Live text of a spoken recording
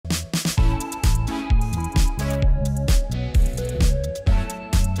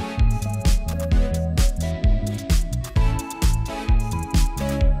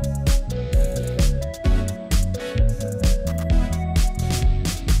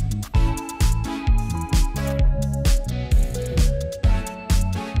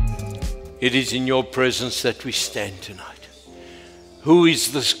It is in your presence that we stand tonight. Who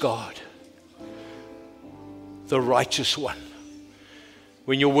is this God? The righteous one.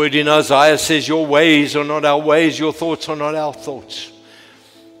 When your word in Isaiah says your ways are not our ways, your thoughts are not our thoughts.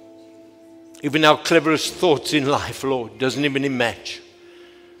 Even our cleverest thoughts in life, Lord, doesn't even match.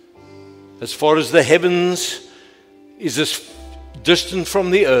 As far as the heavens is as distant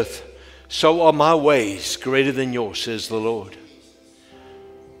from the earth, so are my ways greater than yours, says the Lord.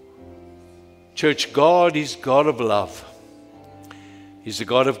 Church, God is God of love. He's a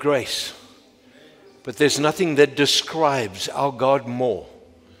God of grace. But there's nothing that describes our God more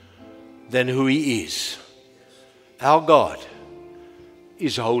than who He is. Our God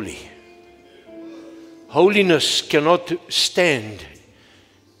is holy. Holiness cannot stand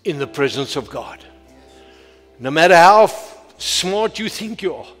in the presence of God. No matter how smart you think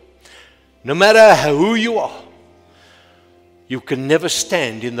you are, no matter who you are, you can never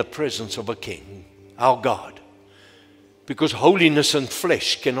stand in the presence of a king, our God, because holiness and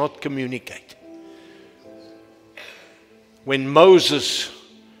flesh cannot communicate. When Moses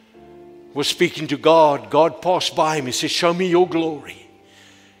was speaking to God, God passed by him. He said, show me your glory.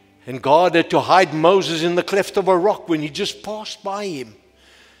 And God had to hide Moses in the cleft of a rock when he just passed by him,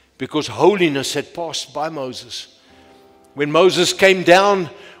 because holiness had passed by Moses. When Moses came down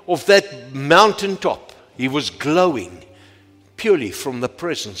off that mountaintop, he was glowing purely from the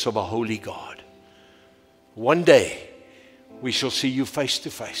presence of a holy God. One day, we shall see you face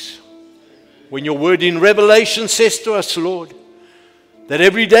to face. When your word in Revelation says to us, Lord, that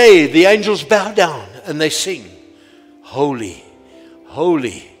every day the angels bow down and they sing, holy,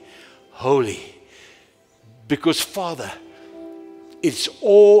 holy, holy. Because, Father, it's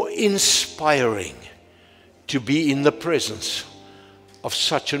awe-inspiring to be in the presence of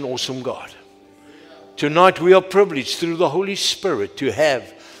such an awesome God. Tonight we are privileged through the Holy Spirit to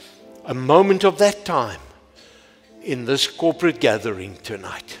have a moment of that time in this corporate gathering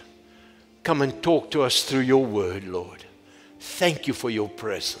tonight. Come and talk to us through your word, Lord. Thank you for your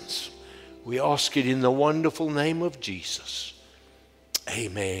presence. We ask it in the wonderful name of Jesus.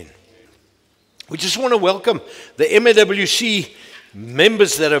 Amen. We just want to welcome the MAWC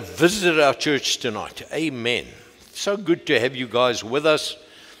members that have visited our church tonight. Amen. So good to have you guys with us.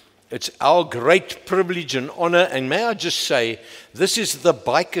 It's our great privilege and honor. And may I just say, this is the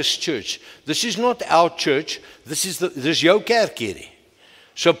Bikers Church. This is not our church. This is jou kerk hierdie.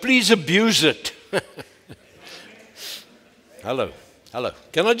 So please abuse it. Hello. Hello.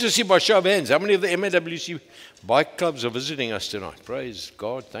 Can I just see by show of hands, how many of the MAWC bike clubs are visiting us tonight? Praise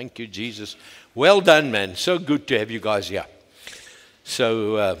God. Thank you, Jesus. Well done, man. So good to have you guys here.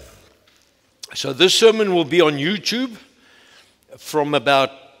 So this sermon will be on YouTube from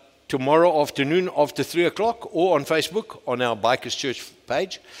about tomorrow afternoon after 3 o'clock, or on Facebook on our Bikers Church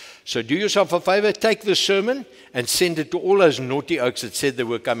page. So do yourself a favor, take this sermon and send it to all those naughty oaks that said they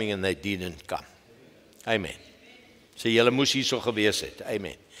were coming and they didn't come. Amen. So julle moes hierso gewees het.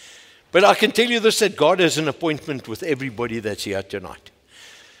 Amen. But I can tell you this, that God has an appointment with everybody that's here tonight.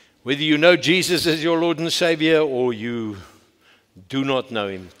 Whether you know Jesus as your Lord and Savior or you do not know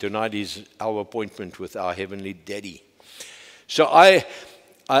Him, tonight is our appointment with our Heavenly Daddy. So I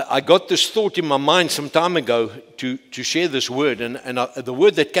got this thought in my mind some time ago to share this word. And the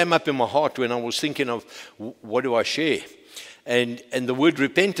word that came up in my heart when I was thinking of what do I share? And the word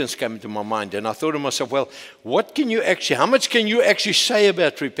repentance came into my mind. And I thought to myself, well, how much can you actually say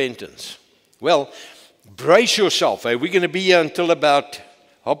about repentance? Well, brace yourself. We're going to be here until about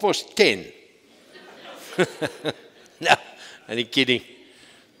 10:30. No, I'm kidding.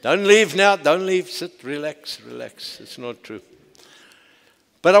 Don't leave now. Don't leave. Sit, relax. It's not true.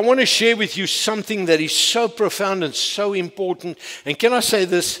 But I want to share with you something that is so profound and so important. And can I say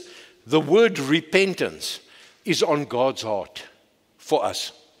this? The word repentance is on God's heart for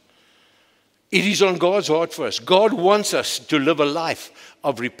us. It is on God's heart for us. God wants us to live a life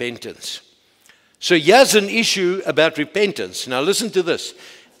of repentance. So here's an issue about repentance. Now listen to this.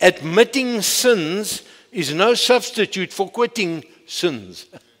 Admitting sins is no substitute for quitting sins.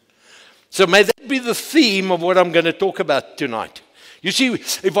 So may that be the theme of what I'm going to talk about tonight. You see,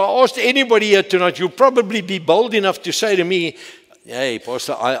 if I asked anybody here tonight, you'll probably be bold enough to say to me, hey,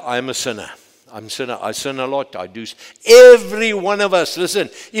 Pastor, I'm a sinner. I'm a sinner. I sin a lot. I do. Every one of us, listen,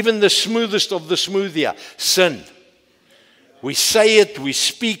 even the smoothest of the smooth here, sin. We say it, we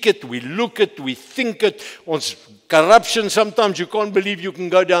speak it, we look it, we think it. On corruption, sometimes you can't believe you can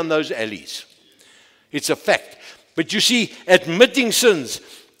go down those alleys. It's a fact. But you see, admitting sins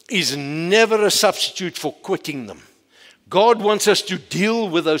is never a substitute for quitting them. God wants us to deal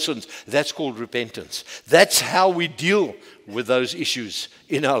with those sins. That's called repentance. That's how we deal with those issues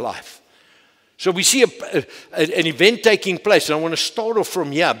in our life. So we see an event taking place, and I want to start off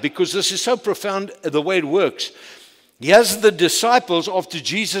from here because this is so profound the way it works. Here's the disciples after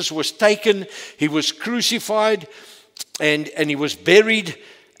Jesus was taken, he was crucified, and he was buried,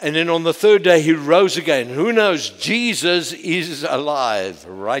 and then on the third day he rose again. Who knows? Jesus is alive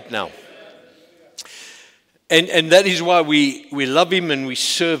right now. And that is why we love him and we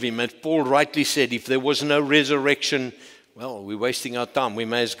serve him. And Paul rightly said, if there was no resurrection, well, we're wasting our time. We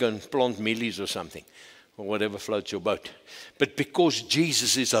may as well go and plant millies or something, or whatever floats your boat. But because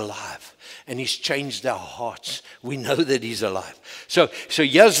Jesus is alive and he's changed our hearts, we know that he's alive. So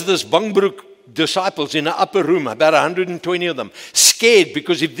here's this Bangbroek disciples in an upper room, about 120 of them, scared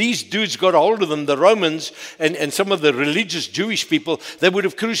because if these dudes got a hold of them, the Romans and some of the religious Jewish people, they would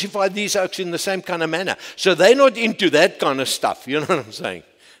have crucified these oaks in the same kind of manner. So they're not into that kind of stuff. You know what I'm saying?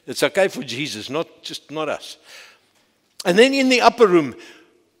 It's okay for Jesus, not us. And then in the upper room,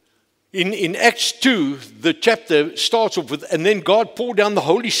 in Acts 2, the chapter starts off with, and then God poured down the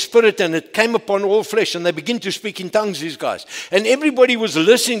Holy Spirit and it came upon all flesh and they begin to speak in tongues, these guys. And everybody was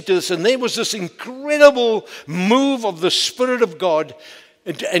listening to this and there was this incredible move of the Spirit of God.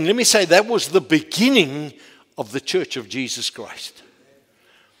 And let me say, that was the beginning of the church of Jesus Christ.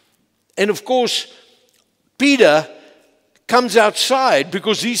 And of course, Peter comes outside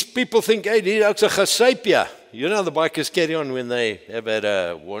because these people think, hey, that's a chasapia. You know the bikers carry on when they have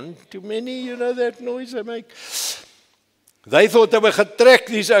had one too many, you know that noise they make? They thought they were getrek,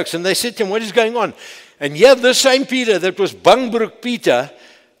 these oaks, and they said to him, what is going on? And yeah, the same Peter that was Bangbroek Peter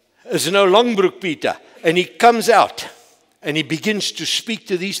is now Longbroek Peter. And he comes out and he begins to speak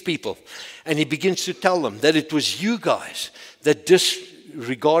to these people. And he begins to tell them that it was you guys that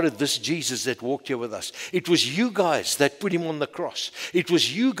disregarded this Jesus that walked here with us. It was you guys that put him on the cross. It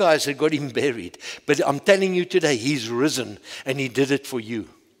was you guys that got him buried. But I'm telling you today, he's risen and he did it for you.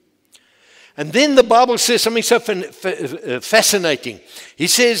 And then the Bible says something so fascinating. He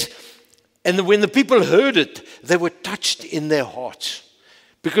says, and when the people heard it, they were touched in their hearts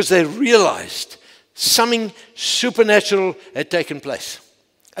because they realized something supernatural had taken place.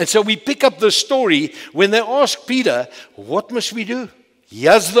 And so we pick up the story when they ask Peter, what must we do?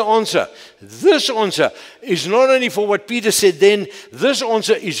 Here's the answer. This answer is not only for what Peter said then, this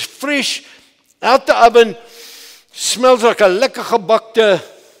answer is fresh, out the oven, smells like a lekker gebakte,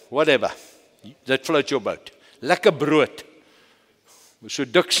 whatever, that floats your boat. Lekker brood. So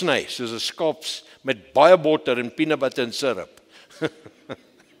dik sny, soos 'n skaps met baie botter en peanut butter and syrup.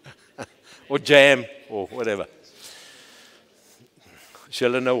 Or jam, or whatever. Is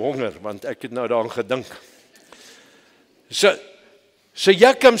julle nou honger, want ek het nou daaraan gedink. So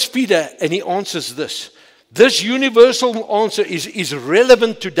here comes Peter and he answers this. This universal answer is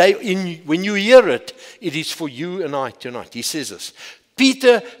relevant today. When you hear it, it is for you and I tonight. He says this.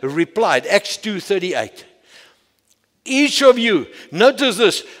 Peter replied, Acts 2:38. Each of you, notice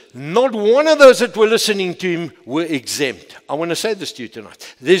this, not one of those that were listening to him were exempt. I want to say this to you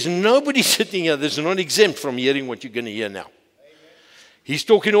tonight. There's nobody sitting here that's not exempt from hearing what you're going to hear now. He's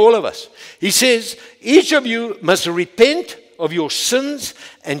talking to all of us. He says, each of you must repent of your sins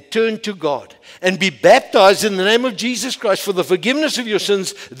and turn to God and be baptized in the name of Jesus Christ for the forgiveness of your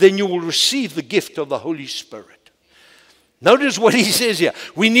sins, then you will receive the gift of the Holy Spirit. Notice what he says here.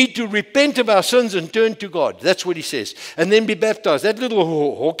 We need to repent of our sins and turn to God. That's what he says. And then be baptized. That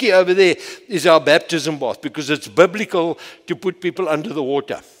little hockey over there is our baptism bath because it's biblical to put people under the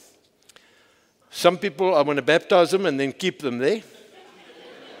water. Some people, I want to baptize them and then keep them there.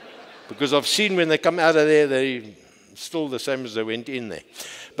 Because I've seen when they come out of there, they're still the same as they went in there.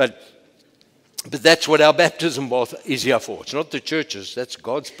 But that's what our baptism bath is here for. It's not the church's. That's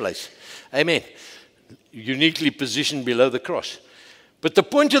God's place. Amen. Uniquely positioned below the cross. But the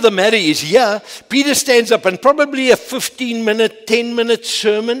point of the matter is here, Peter stands up and probably a 15-minute, 10-minute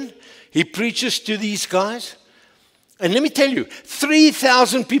sermon he preaches to these guys. And let me tell you,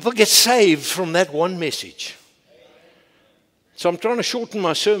 3,000 people get saved from that one message. So I'm trying to shorten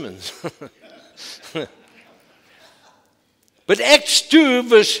my sermons. But Acts 2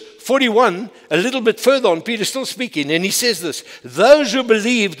 verse 41, a little bit further on, Peter's still speaking, and he says this, those who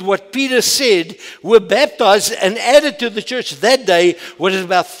believed what Peter said were baptized and added to the church that day was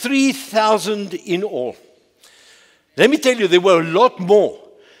about 3,000 in all. Let me tell you, there were a lot more.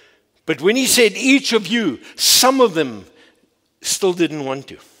 But when he said each of you, some of them still didn't want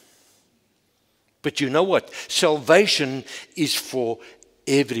to. But you know what? Salvation is for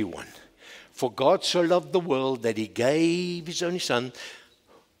everyone. For God so loved the world that he gave his only son,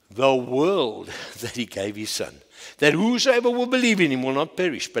 the world that he gave his son, that whosoever will believe in him will not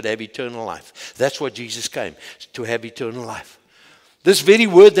perish but have eternal life. That's what Jesus came, to have eternal life. This very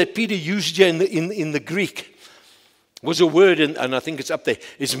word that Peter used here in the Greek was a word, and I think it's up there,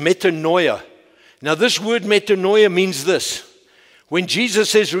 is metanoia. Now this word metanoia means this. When Jesus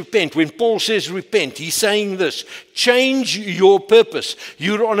says repent, when Paul says repent, he's saying this: change your purpose.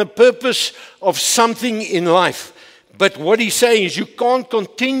 You're on a purpose of something in life. But what he's saying is you can't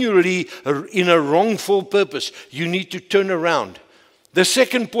continually in a wrongful purpose. You need to turn around. The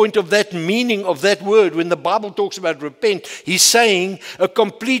second point of that meaning of that word, when the Bible talks about repent, he's saying a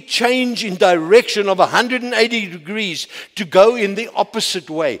complete change in direction of 180 degrees to go in the opposite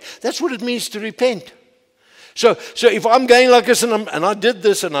way. That's what it means to repent. So if I'm going like this and I did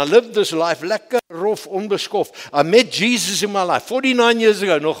this and I lived this life, lekker, rof, onbeskof. I met Jesus in my life 49 years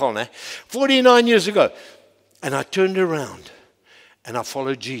ago, nogal, né? 49 years ago. And I turned around and I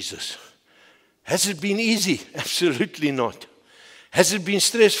followed Jesus. Has it been easy? Absolutely not. Has it been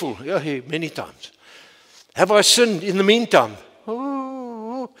stressful? Yeah, many times. Have I sinned in the meantime?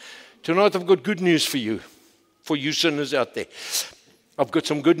 Oh, tonight I've got good news for you sinners out there. I've got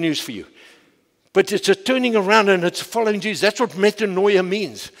some good news for you. But it's a turning around and it's following Jesus. That's what metanoia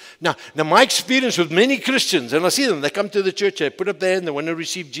means. Now my experience with many Christians, and I see them, they come to the church, they put up their hand, they want to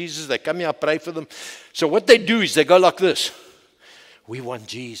receive Jesus, they come here, I pray for them. So what they do is they go like this. We want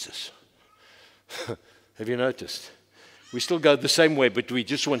Jesus. Have you noticed? We still go the same way, but we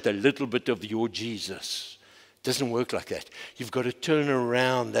just want a little bit of your Jesus. It doesn't work like that. You've got to turn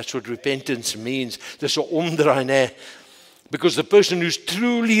around. That's what repentance means. Dis 'n omdraai, né? Because the person who's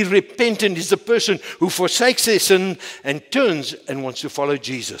truly repentant is the person who forsakes their sin and turns and wants to follow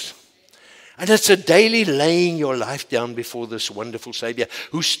Jesus. And it's a daily laying your life down before this wonderful Savior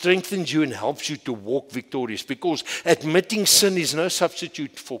who strengthens you and helps you to walk victorious. Because admitting sin is no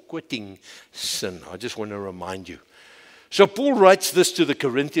substitute for quitting sin. I just want to remind you. So Paul writes this to the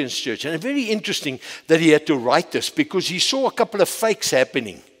Corinthians church. And it's very interesting that he had to write this because he saw a couple of fakes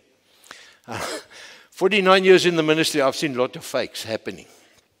happening. 49 years in the ministry, I've seen a lot of fakes happening.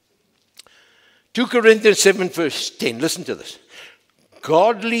 2 Corinthians 7 verse 10, listen to this.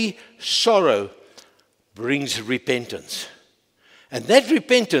 Godly sorrow brings repentance. And that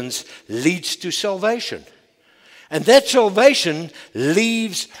repentance leads to salvation. And that salvation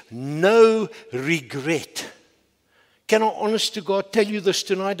leaves no regret. Can I, honest to God, tell you this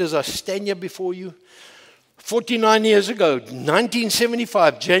tonight as I stand here before you? 49 years ago,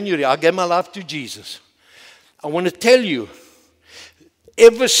 1975, January, I gave my life to Jesus. I want to tell you,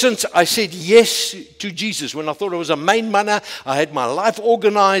 ever since I said yes to Jesus, when I thought I was a main manner, I had my life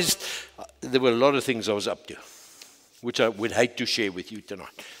organized, there were a lot of things I was up to, which I would hate to share with you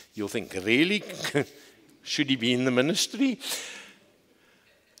tonight. You'll think, really? Should he be in the ministry?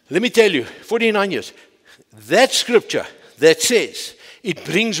 Let me tell you, 49 years. That scripture that says, it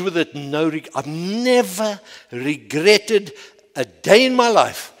brings with it no regret. I've never regretted a day in my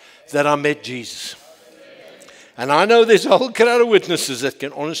life that I met Jesus. And I know there's a whole crowd of witnesses that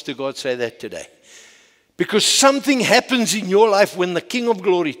can, honest to God, say that today. Because something happens in your life when the King of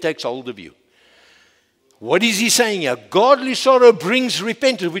Glory takes hold of you. What is he saying here? Godly sorrow brings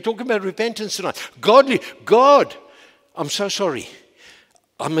repentance. We're talking about repentance tonight. God, I'm so sorry.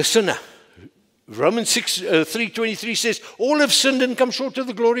 I'm a sinner. Romans 3:23 says, all have sinned and come short of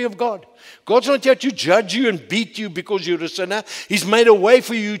the glory of God. God's not here to judge you and beat you because you're a sinner. He's made a way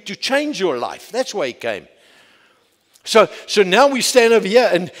for you to change your life. That's why he came. So now we stand over here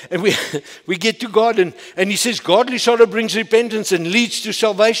and we get to God and he says, godly sorrow brings repentance and leads to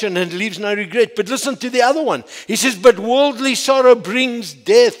salvation and leaves no regret. But listen to the other one. He says, but worldly sorrow brings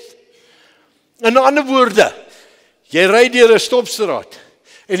death. In ander woorde, jy ry deur 'n stopstraat.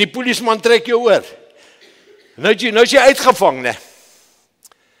 En die polisieman trek jou oor. Nou is jy uitgevang, né?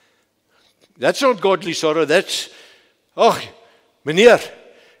 That's not godly sorrow, that's, meneer,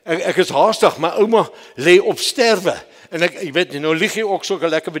 ek is haastig, my ouma lê op sterwe. En ek weet, nou lieg jy ook so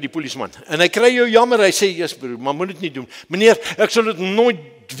lekker by die polisieman. En hy kry jou jammer, hy sê, yes broer, maar moet dit nie doen. Meneer, ek sal dit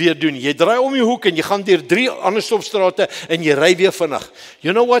nooit weer doen. Jy draai om die hoek en jy gaan deur 3 ander stopstrate en jy ry weer vinnig.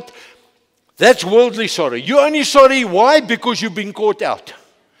 You know what? That's worldly sorrow. You're only sorry, why? Because you've been caught out.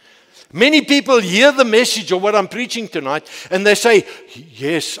 Many people hear the message of what I'm preaching tonight and they say,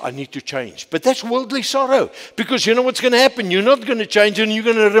 yes, I need to change. But that's worldly sorrow because you know what's going to happen? You're not going to change and you're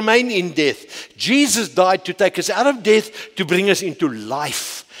going to remain in death. Jesus died to take us out of death to bring us into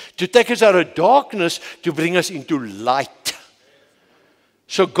life. To take us out of darkness to bring us into light.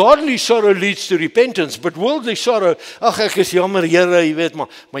 So godly sorrow leads to repentance, but worldly sorrow, ek is jammer, Here, jy weet maar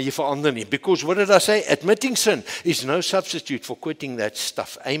jy verander nie. Because what did I say? Admitting sin is no substitute for quitting that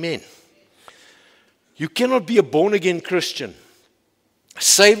stuff. Amen. You cannot be a born-again Christian,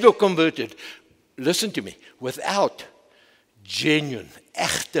 saved or converted, listen to me, without genuine,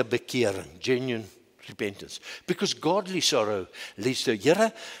 echte bekering, genuine repentance. Because godly sorrow leads to,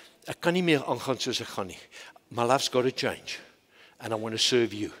 Here, ek kan nie meer aangaan soos ek gaan nie. My life's got to change. And I want to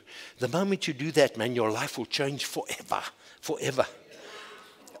serve you. The moment you do that, man, your life will change forever. Forever.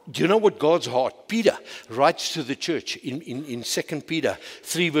 Do you know what God's heart? Peter writes to the church in 2 Peter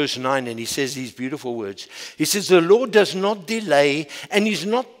 3 verse 9, and he says these beautiful words. He says, the Lord does not delay, and He's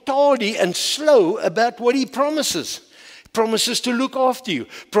not tardy and slow about what He promises. Promises to look after you,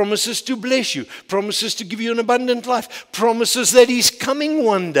 promises to bless you, promises to give you an abundant life, promises that He's coming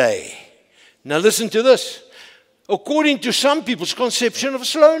one day. Now listen to this. According to some people's conception of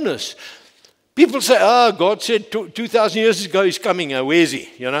slowness, people say, God said 2,000 years ago He's coming. Where is He?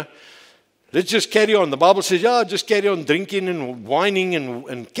 You know, let's just carry on. The Bible says, just carry on drinking and whining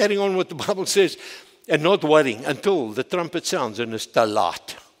and carrying on what the Bible says and not worrying until the trumpet sounds and it's te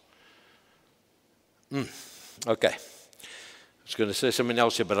laat. Okay. I was going to say something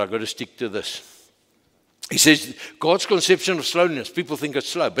else here, but I've got to stick to this. He says, God's conception of slowness, people think it's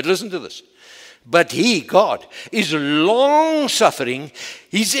slow, but listen to this. But He, God, is long-suffering.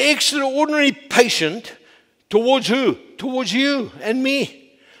 He's extraordinarily patient towards who? Towards you and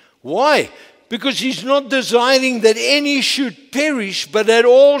me. Why? Because He's not desiring that any should perish, but that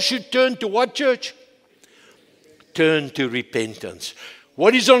all should turn to what, church? Turn to repentance.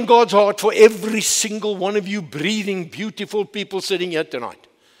 What is on God's heart for every single one of you breathing, beautiful people sitting here tonight?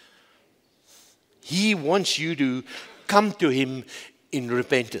 He wants you to come to Him in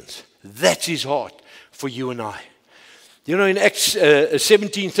repentance. That's His heart for you and I. You know, in Acts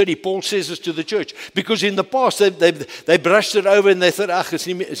 17:30, Paul says this to the church. Because in the past, they brushed it over and they thought, it's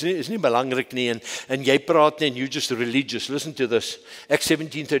nie belangrik nie, and jy praat nie, and you're just religious. Listen to this. Acts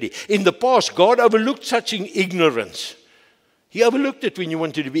 17:30. In the past, God overlooked such ignorance. He overlooked it when you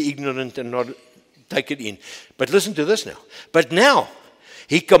wanted to be ignorant and not take it in. But listen to this now. But now,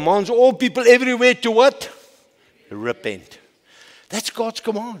 He commands all people everywhere to what? Repent. That's God's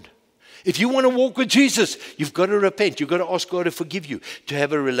command. If you want to walk with Jesus, you've got to repent. You've got to ask God to forgive you, to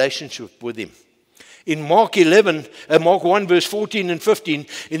have a relationship with Him. In Mark 1 verse 14 and 15,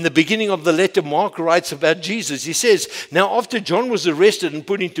 in the beginning of the letter, Mark writes about Jesus. He says, now after John was arrested and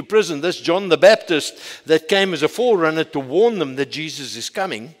put into prison, this John the Baptist that came as a forerunner to warn them that Jesus is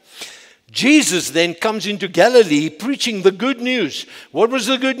coming, Jesus then comes into Galilee preaching the good news. What was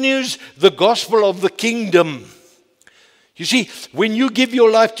the good news? The gospel of the kingdom. You see, when you give your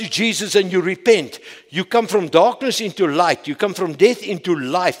life to Jesus and you repent, you come from darkness into light. You come from death into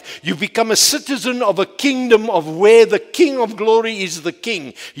life. You become a citizen of a kingdom of where the King of glory is the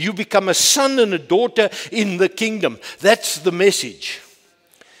king. You become a son and a daughter in the kingdom. That's the message.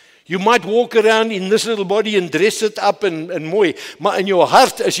 You might walk around in this little body and dress it up and mooi, maar in your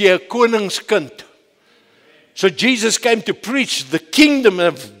heart is jy 'n koningskind. So Jesus came to preach the kingdom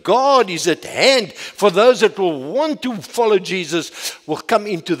of God is at hand. For those that will want to follow Jesus will come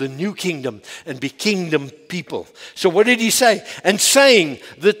into the new kingdom and be kingdom people. So what did He say? And saying,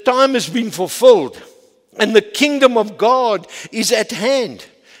 the time has been fulfilled and the kingdom of God is at hand.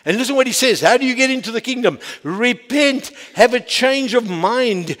 And listen what He says. How do you get into the kingdom? Repent, have a change of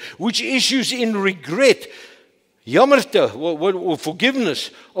mind which issues in regret. Jammerte, or forgiveness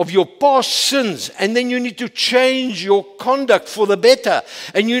of your past sins, and then you need to change your conduct for the better,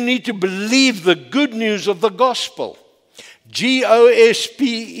 and you need to believe the good news of the gospel. Gospel.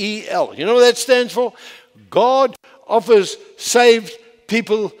 You know what that stands for? God offers saved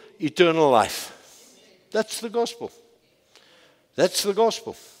people eternal life. That's the gospel. That's the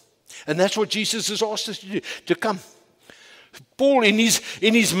gospel. And that's what Jesus has asked us to do, to come. Paul, in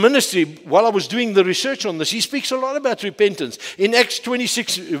his ministry, while I was doing the research on this, he speaks a lot about repentance. In Acts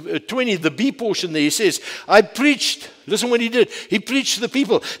 26:20, the B portion there, he says, I preached, listen what he did. He preached to the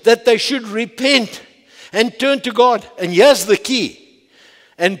people that they should repent and turn to God. And here's the key.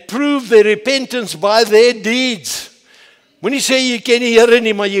 And prove their repentance by their deeds. When he say you ken die Here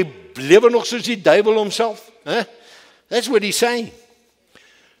nie, maar jy lewe nog soos die duiwel homself. That's what he's saying.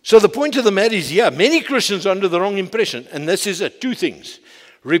 So the point of the matter is, many Christians are under the wrong impression, and this is it, two things.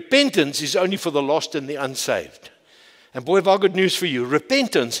 Repentance is only for the lost and the unsaved. And boy, have I got news for you.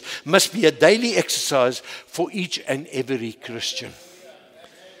 Repentance must be a daily exercise for each and every Christian.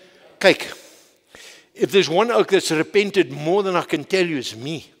 Kyk, if there's one oak that's repented more than I can tell you, it's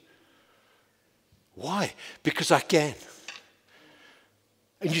me. Why? Because I can.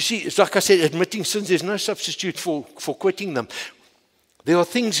 And you see, it's like I said, admitting sins, there's no substitute for quitting them. There are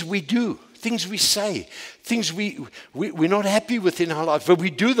things we do, things we say, things we're not happy with in our life, but we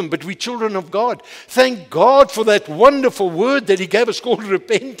do them, but we're children of God. Thank God for that wonderful word that He gave us called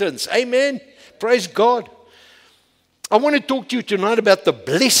repentance. Amen. Praise God. I want to talk to you tonight about the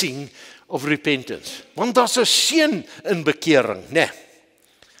blessing of repentance. Want daar's 'n seën in bekering, né?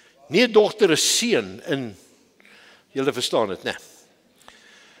 Nie 'n dogter, 'n seën in. Julle verstaan dit, né?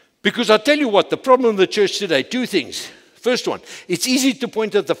 Because I tell you what, the problem of the church today, two things. First one, it's easy to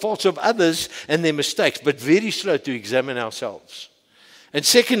point at the faults of others and their mistakes, but very slow to examine ourselves. And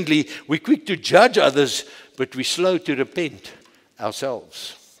secondly, we're quick to judge others, but we're slow to repent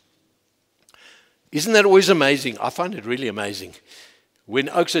ourselves. Isn't that always amazing? I find it really amazing. When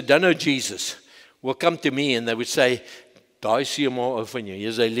oaks that don't know Jesus will come to me and they would say, "Daai sê maar ou van jou,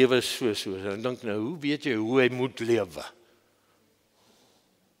 jy sy lewe so. En dan dink nou, hoe weet jy hoe hy moet lewe?"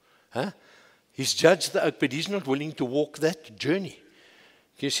 Huh? He's judged the oak, but he's not willing to walk that journey.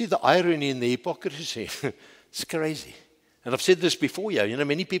 Can you see the irony and the hypocrisy? It's crazy. And I've said this before, you know,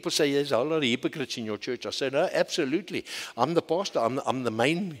 many people say there's a whole lot of hypocrites in your church. I say, no, absolutely. I'm the pastor. I'm the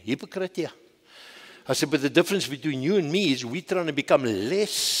main hypocrite here. I said, but the difference between you and me is we're trying to become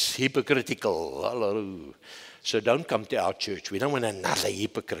less hypocritical. Hallelujah. So don't come to our church. We don't want another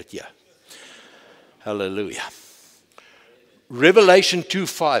hypocrite here. Hallelujah. Revelation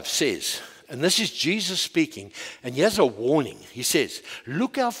 2:5 says, and this is Jesus speaking, and he has a warning. He says,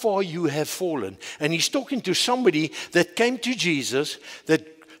 look how far you have fallen. And he's talking to somebody that came to Jesus, that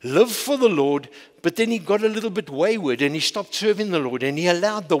lived for the Lord, but then he got a little bit wayward and he stopped serving the Lord and he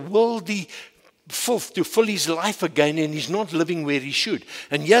allowed the worldly filth to fill his life again, and he's not living where he should.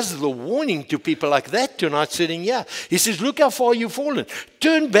 And here's the warning to people like that tonight sitting here. He says, look how far you've fallen.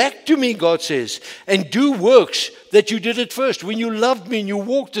 Turn back to me, God says, and do works that you did at first. When you loved me and you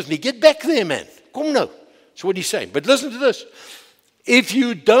walked with me, get back there, man. Come now. That's what he's saying. But listen to this. If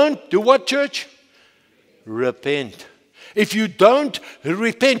you don't do what, church? Repent. If you don't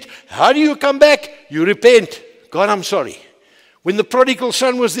repent, how do you come back? You repent. God, I'm sorry. When the prodigal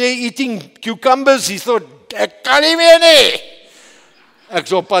son was there eating cucumbers, he thought, ek kan nie meer nie. Ek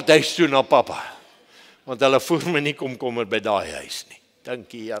is op pad huis toe na papa. Want hulle voer my nie komkommer by daai huis nie.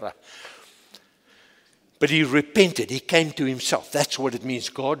 Dankie, Here. But he repented. He came to himself. That's what it means.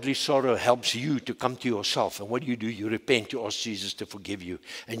 Godly sorrow helps you to come to yourself. And what do? You repent. You ask Jesus to forgive you.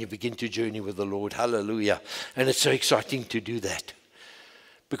 And you begin to journey with the Lord. Hallelujah. And it's so exciting to do that.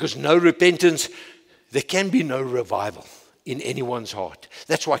 Because no repentance, there can be no revival in anyone's heart.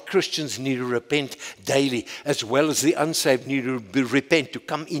 That's why Christians need to repent daily, as well as the unsaved need to repent to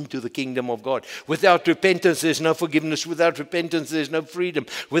come into the kingdom of God. Without repentance, there's no forgiveness. Without repentance, there's no freedom.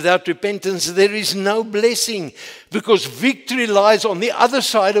 Without repentance, there is no blessing, because victory lies on the other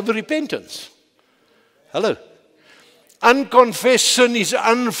side of repentance. Hello. Unconfessed sin is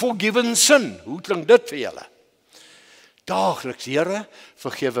unforgiven sin. Hoe klink dit vir julle? Daagliks, Here,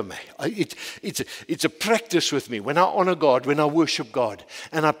 vergewe my. It's a practice with me. When I honor God, when I worship God,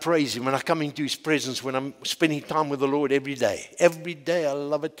 and I praise Him, when I come into His presence, when I'm spending time with the Lord every day. Every day, I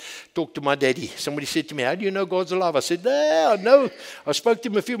love it. Talk to my daddy. Somebody said to me, how do you know God's alive? I said, I know. I spoke to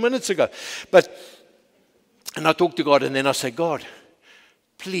Him a few minutes ago. And I talk to God, and then I say, God,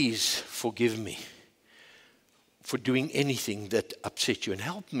 please forgive me for doing anything that upset you, and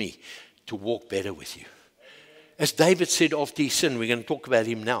help me to walk better with you. As David said after he sinned, we're going to talk about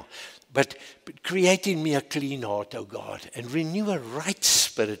him now. But create in me a clean heart, O God, and renew a right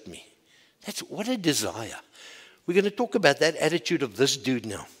spirit in me. That's what a desire. We're going to talk about that attitude of this dude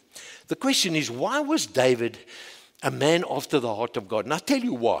now. The question is, why was David a man after the heart of God? And I'll tell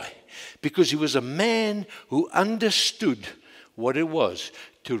you why. Because he was a man who understood what it was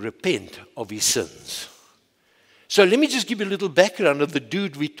to repent of his sins. So let me just give you a little background of the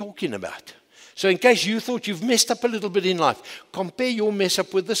dude we're talking about. So in case you thought you've messed up a little bit in life, compare your mess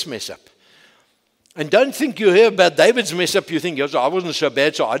up with this mess up. And don't think you hear about David's mess up, you think, I wasn't so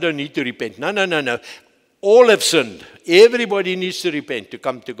bad, so I don't need to repent. No. All have sinned. Everybody needs to repent to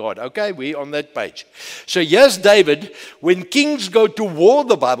come to God. Okay, we're on that page. So here's David. When kings go to war,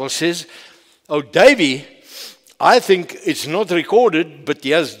 the Bible says, oh, Davy, I think it's not recorded, but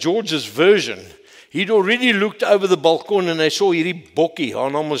here's George's version. He'd already looked over the balcony and they saw hierdie bokkie, haar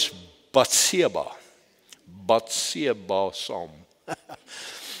naam is Bathsheba Psalm.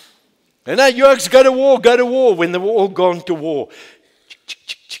 And now yokes go to war. When they were all gone to war.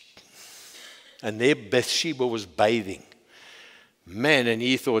 And there Bathsheba was bathing. Man, and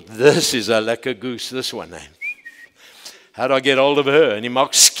he thought, this is a lekker goose, this one. How do I get hold of her? And he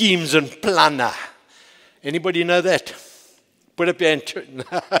marked schemes and planner. Anybody know that? Put up your hand.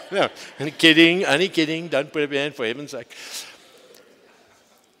 No, only kidding. Don't put up your hand, for heaven's sake.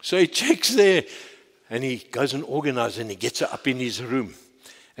 So he checks there, and he goes and organizes, and he gets her up in his room.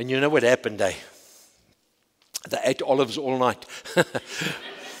 And you know what happened, They ate olives all night.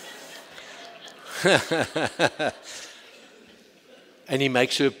 and he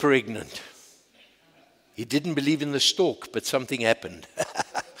makes her pregnant. He didn't believe in the stork, but something happened.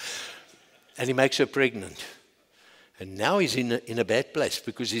 And he makes her pregnant. And now he's in a bad place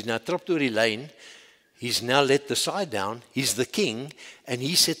because he's now trapped oor die lyn. He's now let the side down. He's the king, and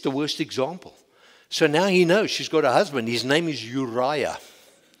he set the worst example. So now he knows she's got a husband. His name is Uriah.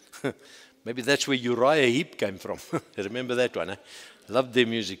 Maybe that's where Uriah Heep came from. Remember that one, eh? Loved their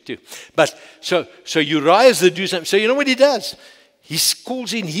music too. But so Uriah's the dude's name. So you know what he does? He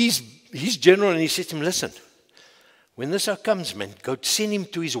calls in his general and he says to him, listen, when this comes, man, go send him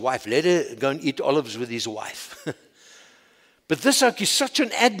to his wife. Let her go and eat olives with his wife. But this is such an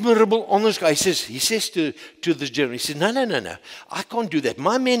admirable, honest guy. He says to the general, he says, no. I can't do that.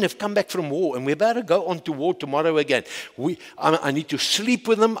 My men have come back from war, and we're about to go on to war tomorrow again. I need to sleep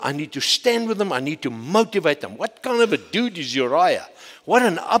with them. I need to stand with them. I need to motivate them. What kind of a dude is Uriah? What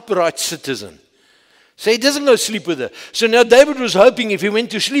an upright citizen. So he doesn't go sleep with her. So now David was hoping if he went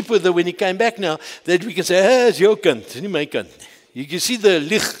to sleep with her when he came back now, that we can say, hey, it's your kind, it's not my kind. You can see the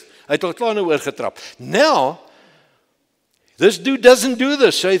lig, hy het al klaar nou oorgetrap. Now, this dude doesn't do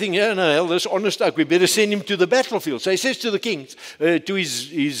this. So I think, yeah, no, hell, this honest stuff. We better send him to the battlefield. So he says to the kings, to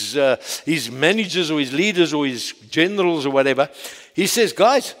his managers or his leaders or his generals or whatever, he says,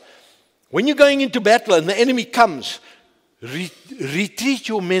 guys, when you're going into battle and the enemy comes, retreat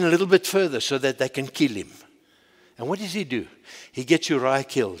your men a little bit further so that they can kill him. And what does he do? He gets Uriah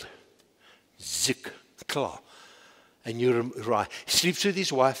killed. Zik, klaar. And Uriah sleeps with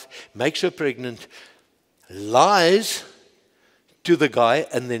his wife, makes her pregnant, lies to the guy,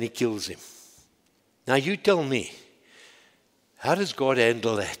 and then he kills him. Now you tell me, how does God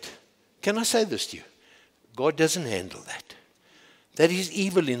handle that? Can I say this to you? God doesn't handle that. That is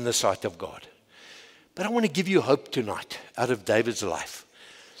evil in the sight of God. But I want to give you hope tonight out of David's life.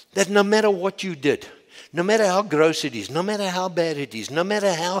 That no matter what you did, no matter how gross it is, no matter how bad it is, no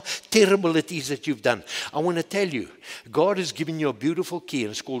matter how terrible it is that you've done, I want to tell you, God has given you a beautiful key,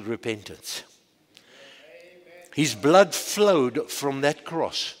 and it's called repentance. His blood flowed from that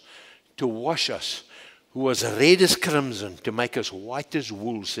cross to wash us, who was red as crimson, to make us white as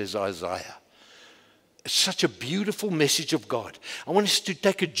wool, says Isaiah. It's such a beautiful message of God. I want us to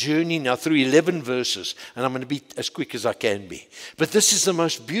take a journey now through 11 verses, and I'm going to be as quick as I can be. But this is the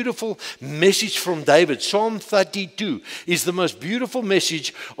most beautiful message from David. Psalm 32 is the most beautiful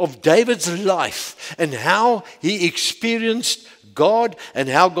message of David's life and how he experienced God and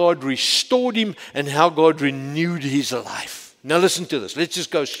how God restored him and how God renewed his life. Now listen to this. Let's just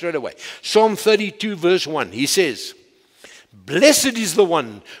go straight away. Psalm 32 verse 1. He says, blessed is the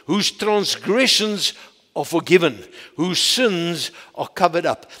one whose transgressions are forgiven, whose sins are covered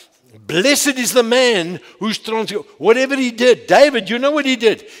up. Blessed is the man whose transgressions, whatever he did. David, you know what he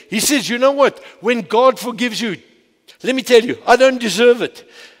did? He says, you know what? When God forgives you, let me tell you, I don't deserve it.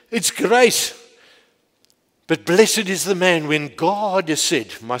 It's grace. But blessed is the man when God has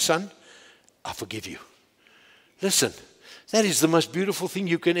said, my son, I forgive you. Listen, that is the most beautiful thing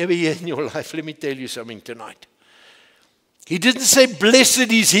you can ever hear in your life. Let me tell you something tonight. He didn't say,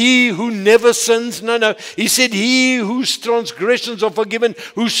 blessed is he who never sins. No. He said, he whose transgressions are forgiven,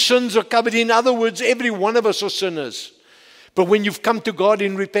 whose sins are covered. In other words, every one of us are sinners. But when you've come to God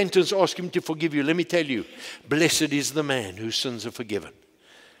in repentance, ask him to forgive you. Let me tell you, blessed is the man whose sins are forgiven.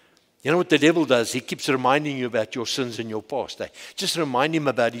 You know what the devil does? He keeps reminding you about your sins in your past. Hey, just remind him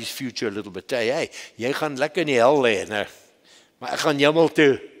about his future a little bit. Hey, jy gaan lekker in die hel lê nou. Maar ek gaan hemel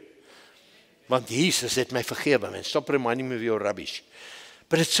toe. Want Jesus het my vergewe, man. Stop reminding me of your rubbish.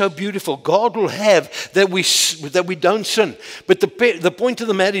 But it's so beautiful. God will have that we don't sin. But the point of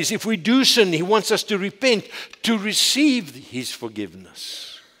the matter is, if we do sin, he wants us to repent to receive his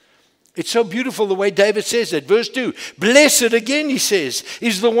forgiveness. It's so beautiful the way David says it. Verse 2, blessed again, he says,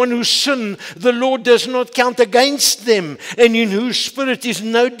 is the one whose sin the Lord does not count against them, and in whose spirit is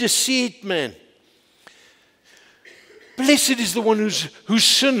no deceit, man. Blessed is the one whose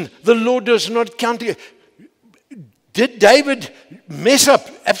sin the Lord does not count. Did David mess up?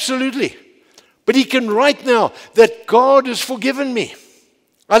 Absolutely. But he can write now that God has forgiven me.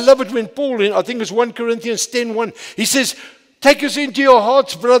 I love it when Paul, I think it's 1 Corinthians 10:1, he says, take us into your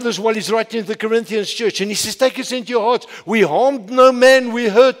hearts, brothers, while he's writing to the Corinthians church. And he says, take us into your hearts. We harmed no man, we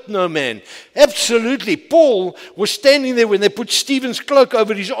hurt no man. Absolutely. Paul was standing there when they put Stephen's cloak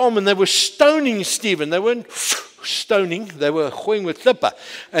over his arm and they were stoning Stephen. They weren't stoning, they were going with clipper.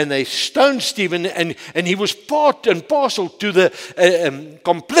 And they stoned Stephen, and he was part and parcel to the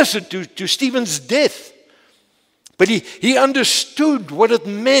complicit to Stephen's death. But he understood what it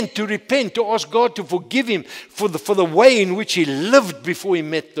meant to repent, to ask God to forgive him for the way in which he lived before he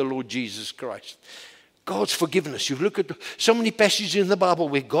met the Lord Jesus Christ. God's forgiveness. You look at so many passages in the Bible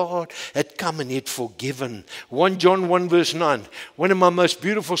where God had come and he had forgiven. 1 John 1 verse 9. One of my most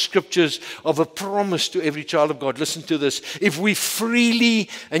beautiful scriptures of a promise to every child of God. Listen to this. If we freely,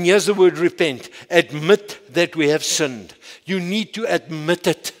 and here's the word repent, admit that we have sinned. You need to admit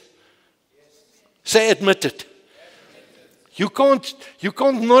it. Say admit it. You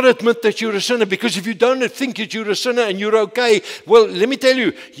can't not admit that you're a sinner, because if you don't think that you're a sinner and you're okay, well, let me tell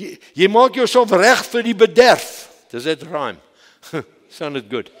you, jy maak yourself reg vir die bederf. Does that rhyme? Sounded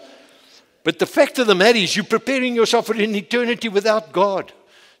good. But the fact of the matter is, you're preparing yourself for an eternity without God.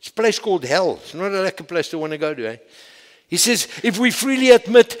 It's a place called hell. It's not a lucky place to want to go to, eh? He says, if we freely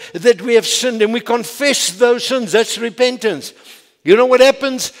admit that we have sinned and we confess those sins, that's repentance. You know what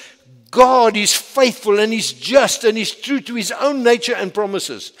happens? God is faithful and He's just and He's true to His own nature and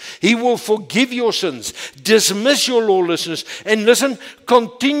promises. He will forgive your sins, dismiss your lawlessness, and listen,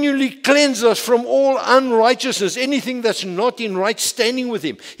 continually cleanse us from all unrighteousness. Anything that's not in right standing with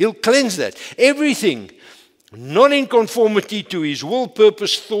Him, He'll cleanse that. Everything not in conformity to His will,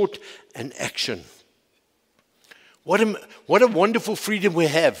 purpose, thought, and action. What a wonderful freedom we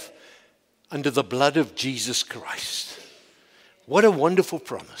have under the blood of Jesus Christ. What a wonderful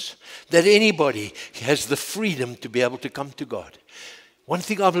promise that anybody has the freedom to be able to come to God. One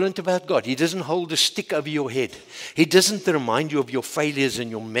thing I've learned about God, He doesn't hold a stick over your head. He doesn't remind you of your failures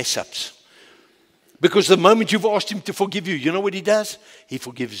and your mess-ups. Because the moment you've asked Him to forgive you, you know what He does? He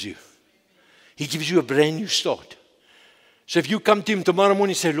forgives you. He gives you a brand new start. So if you come to Him tomorrow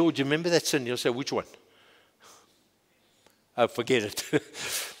morning and say, Lord, do you remember that sin? He'll say, which one? Oh, forget it.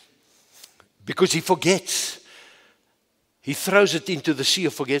 Because He forgets. He throws it into the sea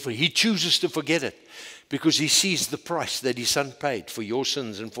of forgetfulness. He chooses to forget it because He sees the price that His Son paid for your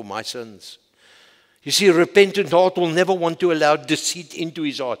sins and for my sins. You see, a repentant heart will never want to allow deceit into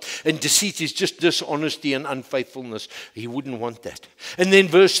his heart. And deceit is just dishonesty and unfaithfulness. He wouldn't want that. And then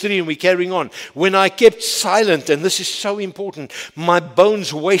verse 3, and we're carrying on. When I kept silent, and this is so important, my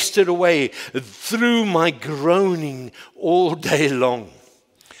bones wasted away through my groaning all day long.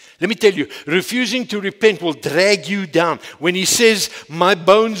 Let me tell you, refusing to repent will drag you down. When he says, my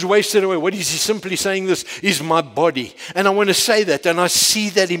bones wasted away, what is he simply saying? This is my body. And I want to say that, and I see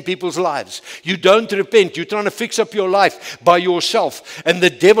that in people's lives. You don't repent. You're trying to fix up your life by yourself. And the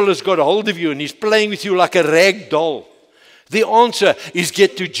devil has got a hold of you, and he's playing with you like a rag doll. The answer is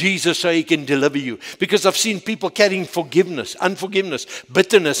get to Jesus so He can deliver you. Because I've seen people carrying forgiveness, unforgiveness,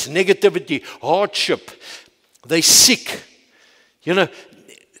 bitterness, negativity, hardship. They're sick. You know,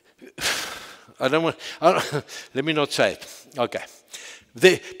 let me not say it. Okay.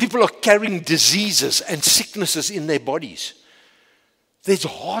 People are carrying diseases and sicknesses in their bodies. There's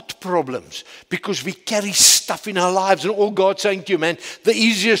heart problems because we carry stuff in our lives. And all God's saying to you, man, the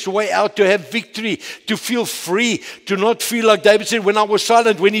easiest way out to have victory, to feel free, to not feel like David said, when I was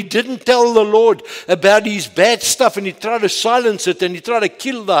silent, when he didn't tell the Lord about his bad stuff and he tried to silence it and he tried to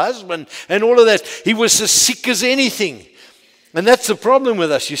kill the husband and all of that, he was as sick as anything. And that's the problem with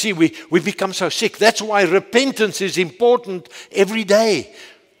us. You see, we become so sick. That's why repentance is important every day.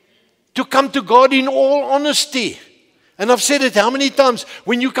 To come to God in all honesty. And I've said it how many times.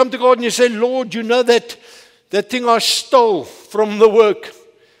 When you come to God and you say, Lord, you know that thing I stole from the work.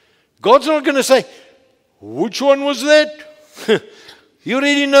 God's not going to say, which one was that? He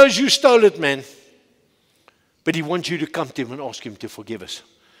already knows you stole it, man. But He wants you to come to Him and ask Him to forgive us.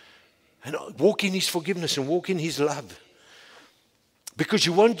 And walk in His forgiveness and walk in His love. Because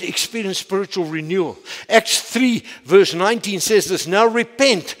you won't experience spiritual renewal. Acts 3 verse 19 says this, now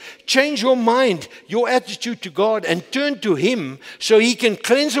repent, change your mind, your attitude to God, and turn to Him so He can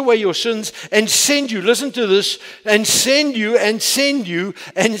cleanse away your sins and send you, listen to this, and send you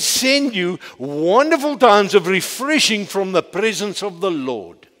wonderful times of refreshing from the presence of the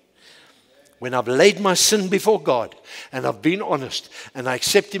Lord. When I've laid my sin before God and I've been honest and I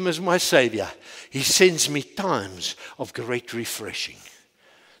accept Him as my Savior, He sends me times of great refreshing.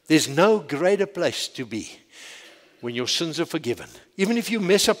 There's no greater place to be when your sins are forgiven. Even if you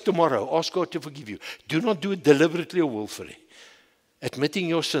mess up tomorrow, ask God to forgive you. Do not do it deliberately or willfully. Admitting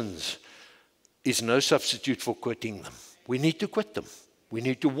your sins is no substitute for quitting them. We need to quit them. We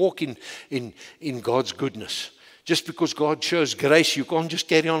need to walk in God's goodness. Just because God shows grace, you can't just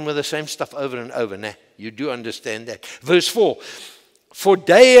carry on with the same stuff over and over. Nah, you do understand that. Verse 4. For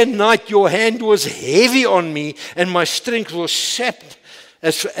day and night your hand was heavy on me, and my strength was sapped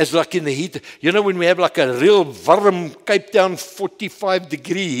as like in the heat. You know, when we have like a real warm Cape Town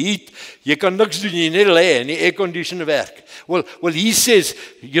 45-degree heat, jy kan niks doen, jy net lê en die air conditioner werk. Well, he says,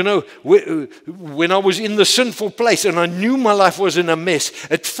 you know, when I was in the sinful place and I knew my life was in a mess,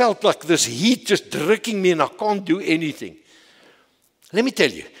 it felt like this heat just dricking me and I can't do anything. Let me tell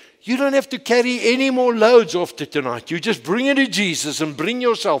you, you don't have to carry any more loads after tonight. You just bring it to Jesus and bring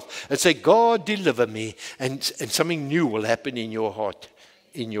yourself and say, God, deliver me. And something new will happen in your heart,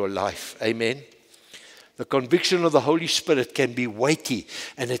 in your life. Amen. The conviction of the Holy Spirit can be weighty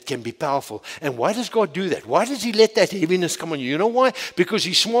and it can be powerful. And why does God do that? Why does He let that heaviness come on you? You know why? Because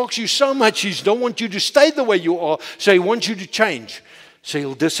He smokes you so much, He don't want you to stay the way you are. So He wants you to change. So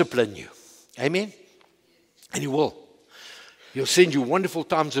He'll discipline you. Amen. And He will. He'll send you wonderful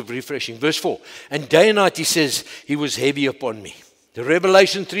times of refreshing. Verse 4. And day and night, He says, He was heavy upon me. The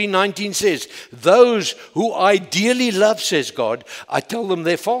Revelation 3:19 says, those who I dearly love, says God, I tell them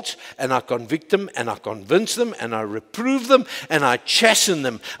their faults, and I convict them, and I convince them, and I reprove them, and I chasten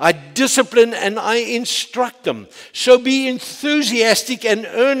them. I discipline, and I instruct them. So be enthusiastic and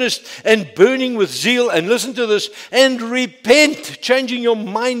earnest and burning with zeal, and listen to this, and repent, changing your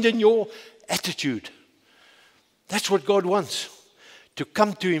mind and your attitude. That's what God wants, to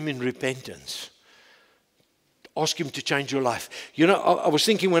come to Him in repentance. Ask Him to change your life. You know, I was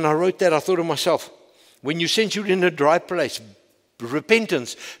thinking when I wrote that, I thought to myself, when you sense you're in a dry place,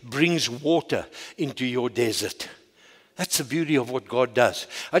 repentance brings water into your desert. That's the beauty of what God does.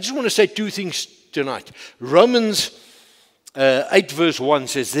 I just want to say two things tonight. Romans 8 verse 1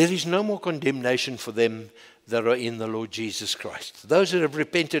 says, there is no more condemnation for them that are in the Lord Jesus Christ. Those that have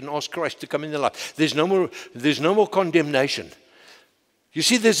repented and asked Christ to come in their life, there's no more condemnation. You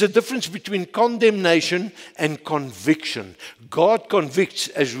see, there's a difference between condemnation and conviction. God convicts,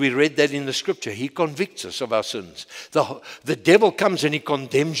 as we read that in the scripture. He convicts us of our sins. The devil comes and he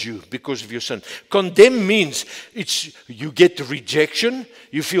condemns you because of your sin. Condemn means you get rejection,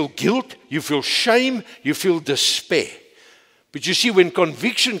 you feel guilt, you feel shame, you feel despair. But you see, when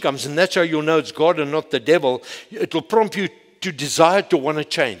conviction comes, and that's how you'll know it's God and not the devil, it will prompt you to desire to want to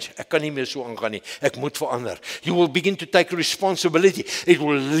change. Ek kan nie meer so aangaan nie. Ek moet verander. You will begin to take responsibility. It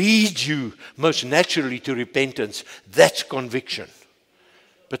will lead you most naturally to repentance. That's conviction.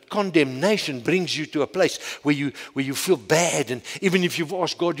 But condemnation brings you to a place where you feel bad, and even if you've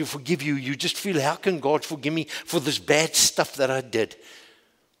asked God to forgive you, you just feel, how can God forgive me for this bad stuff that I did?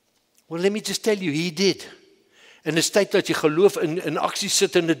 Well, let me just tell you, He did. En dit is tyd dat jy geloof in aksie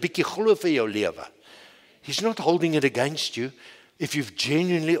sit en dit bietjie glo vir jou lewe. He's not holding it against you. If you've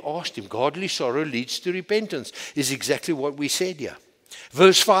genuinely asked Him, godly sorrow leads to repentance, is exactly what we said here.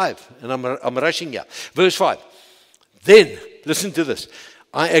 Verse 5, and I'm rushing here. Verse 5. Then, listen to this.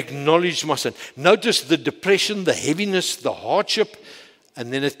 I acknowledged my sin. Notice the depression, the heaviness, the hardship,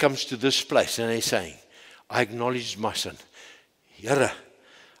 and then it comes to this place, and he's saying, I acknowledged my sin. Here,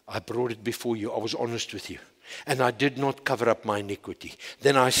 I brought it before you. I was honest with you. And I did not cover up my iniquity.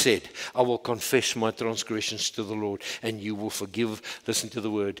 Then I said, I will confess my transgressions to the Lord, and you will forgive, listen to the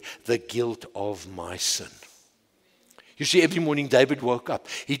word, the guilt of my sin. You see, every morning David woke up.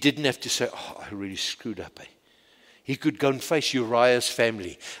 He didn't have to say, I really screwed up. He could go and face Uriah's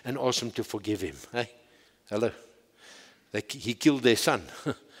family and ask them to forgive him. Hey, hello. He killed their son.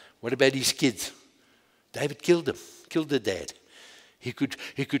 What about his kids? David killed them, killed the dad. He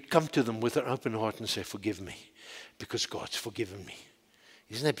could come to them with an open heart and say, forgive me, because God's forgiven me.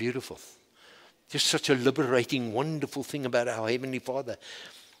 Isn't that beautiful? Just such a liberating, wonderful thing about our Heavenly Father.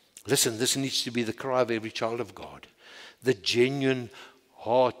 Listen, this needs to be the cry of every child of God. The genuine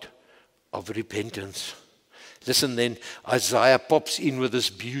heart of repentance. Listen, then Isaiah pops in with this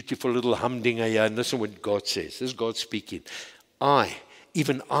beautiful little humdinger here, and listen what God says. This is God speaking.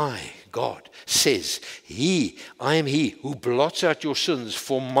 Even I, God, says, I am He who blots out your sins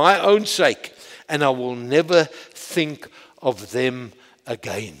for my own sake, and I will never think of them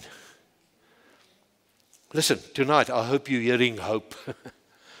again. Listen, tonight, I hope you're hearing hope.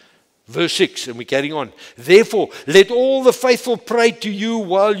 Verse 6, and we're carrying on. Therefore, let all the faithful pray to you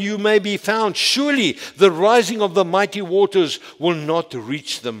while you may be found. Surely the rising of the mighty waters will not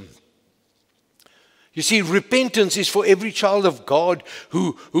reach them. You see, repentance is for every child of God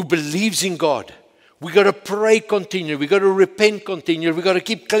who believes in God. We've got to pray continually. We've got to repent continually. We've got to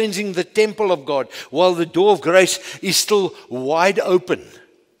keep cleansing the temple of God while the door of grace is still wide open.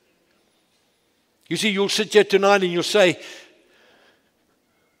 You see, you'll sit here tonight and you'll say,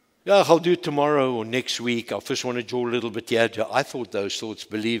 yeah, I'll do it tomorrow or next week. I first want to draw a little bit here. I thought those thoughts,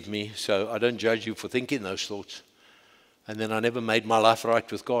 believe me, so I don't judge you for thinking those thoughts. And then I never made my life right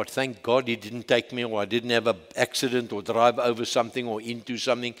with God. Thank God He didn't take me, or I didn't have an accident or drive over something or into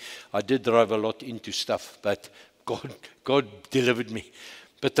something. I did drive a lot into stuff, but God delivered me.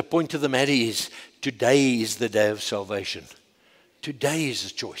 But the point of the matter is, today is the day of salvation. Today is the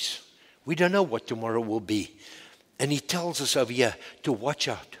choice. We don't know what tomorrow will be. And He tells us over here to watch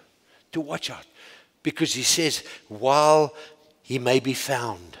out. To watch out. Because He says, while He may be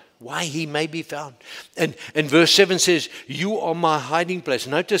found. Why He may be found. And verse 7 says, you are my hiding place.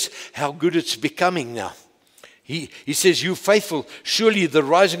 Notice how good it's becoming now. He says, you faithful, surely the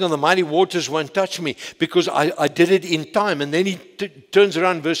rising of the mighty waters won't touch me, because I did it in time. And then he turns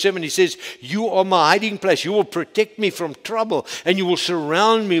around, verse 7, he says, you are my hiding place. You will protect me from trouble, and you will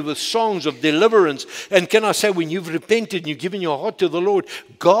surround me with songs of deliverance. And can I say, when you've repented and you've given your heart to the Lord,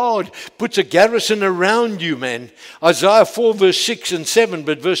 God puts a garrison around you, man. Isaiah 4, verse 6 and 7,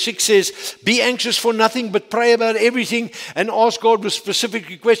 but verse 6 says, be anxious for nothing, but pray about everything, and ask God with specific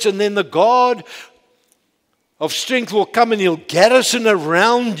requests. And then the God of strength will come, and He'll garrison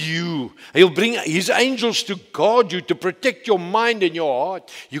around you. He'll bring His angels to guard you, to protect your mind and your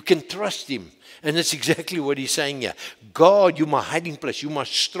heart. You can trust Him. And that's exactly what He's saying here. God, you're my hiding place. You're my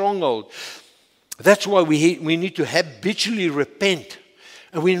stronghold. That's why we need to habitually repent.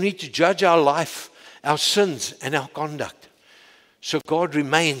 And we need to judge our life, our sins, and our conduct. So God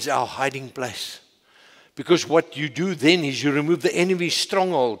remains our hiding place. Because what you do then is you remove the enemy's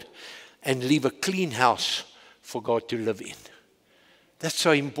stronghold and leave a clean house for God to live in. That's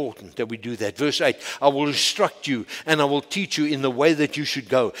so important that we do that. Verse 8, I will instruct you and I will teach you in the way that you should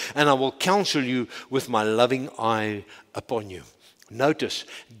go, and I will counsel you with my loving eye upon you. Notice,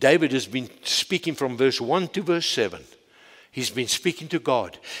 David has been speaking from verse 1 to verse 7. He's been speaking to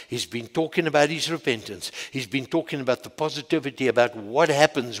God. He's been talking about his repentance. He's been talking about the positivity, about what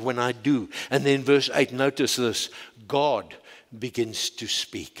happens when I do. And then verse 8, notice this, God begins to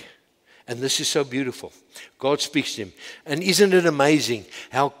speak. And this is so beautiful. God speaks to him. And isn't it amazing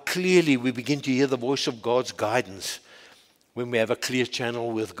how clearly we begin to hear the voice of God's guidance when we have a clear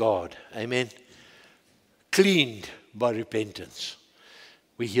channel with God? Amen. Cleaned by repentance.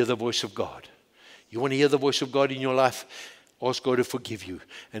 We hear the voice of God. You want to hear the voice of God in your life? Ask God to forgive you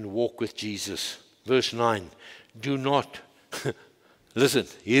and walk with Jesus. Verse 9. Do not, listen,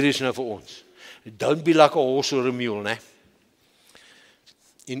 hier is nou vir ons. Don't be like a horse or a mule, né?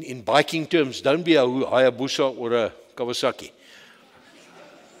 In biking terms, don't be a Hayabusa or a Kawasaki.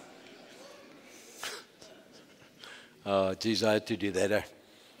 Oh, geez, I had to do that.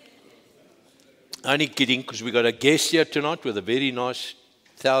 Only kidding, because we got a guest here tonight with a very nice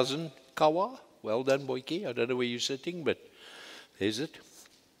 1,000 kawa. Well done, Boyki. I don't know where you're sitting, but there's it.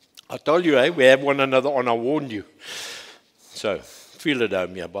 I told you, we have one another on. I warned you. So, feel at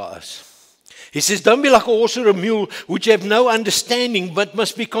home here by us. He says, don't be like a horse or a mule, which have no understanding, but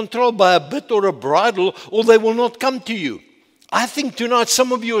must be controlled by a bit or a bridle, or they will not come to you. I think tonight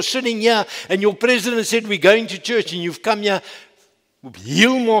some of you are sitting here, and your president said, we're going to church, and you've come here,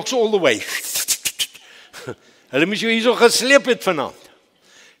 heel marks all the way. Hulle moes jou hierso gesleep het vanaand.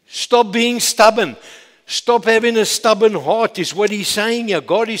 Stop being stubborn. Stop having a stubborn heart is what he's saying here.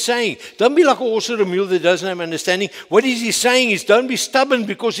 God is saying, don't be like a horse or a mule that doesn't have understanding. What is he saying is, don't be stubborn,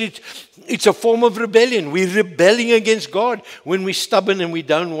 because it's a form of rebellion. We're rebelling against God when we're stubborn and we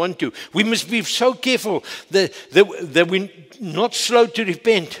don't want to. We must be so careful that we're not slow to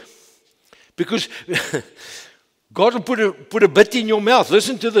repent. Because God will put a bit in your mouth.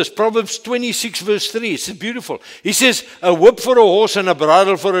 Listen to this. Proverbs 26 verse 3. It's beautiful. He says, a whip for a horse and a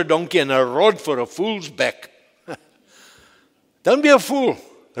bridle for a donkey and a rod for a fool's back. Don't be a fool.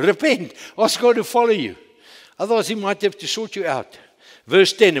 Repent. Ask God to follow you. Otherwise, He might have to sort you out.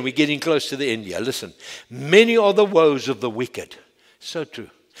 Verse 10, and we're getting close to the end here. Listen. Many are the woes of the wicked. So true.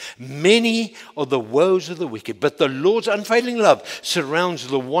 Many are the woes of the wicked, but the Lord's unfailing love surrounds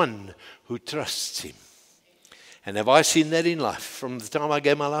the one who trusts Him. And have I seen that in life from the time I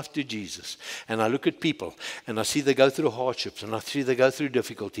gave my life to Jesus? And I look at people and I see they go through hardships and I see they go through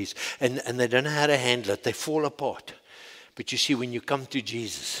difficulties and they don't know how to handle it. They fall apart. But you see, when you come to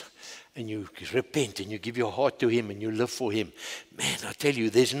Jesus and you repent and you give your heart to Him and you live for Him, man, I tell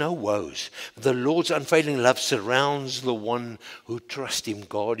you, there's no woes. The Lord's unfailing love surrounds the one who trusts Him.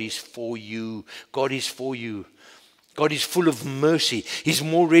 God is for you. God is for you. God is full of mercy. He's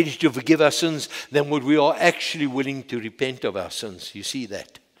more ready to forgive our sins than what we are actually willing to repent of our sins. You see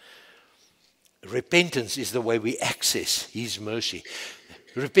that? Repentance is the way we access His mercy.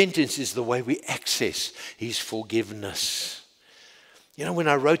 Repentance is the way we access His forgiveness. You know, when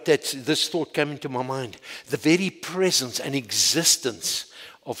I wrote that, this thought came into my mind. The very presence and existence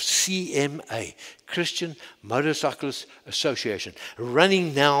of CMA, Christian Motorcyclist Association,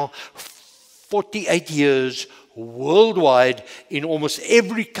 running now 48 years worldwide in almost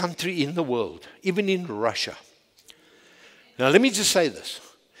every country in the world, even in Russia. Now, let me just say this.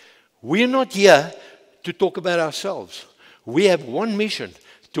 We're not here to talk about ourselves. We have one mission: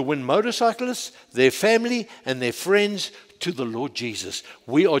 to win motorcyclists, their family, and their friends to the Lord Jesus.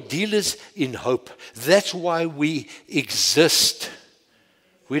 We are dealers in hope. That's why we exist.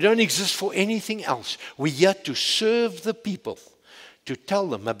 We don't exist for anything else. We're here to serve the people, to tell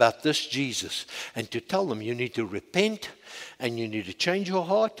them about this Jesus, and to tell them you need to repent, and you need to change your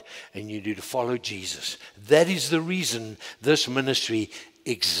heart, and you need to follow Jesus. That is the reason this ministry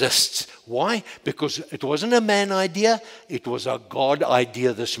exists. Why? Because it wasn't a man idea, it was a God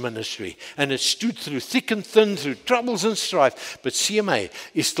idea, this ministry. And it stood through thick and thin, through troubles and strife. But CMA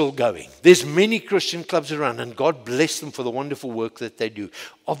is still going. There's many Christian clubs around, and God bless them for the wonderful work that they do.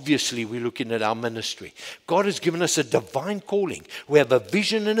 Obviously, we're looking at our ministry. God has given us a divine calling. We have a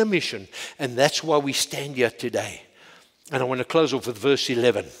vision and a mission, and that's why we stand here today. And I want to close off with verse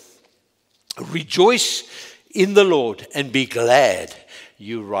 11. Rejoice in the Lord and be glad,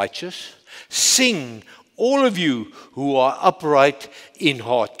 you righteous. Sing, all of you who are upright in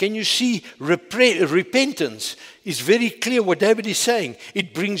heart. Can you see repentance is very clear what David is saying.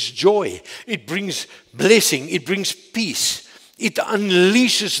 It brings joy. It brings blessing. It brings peace. It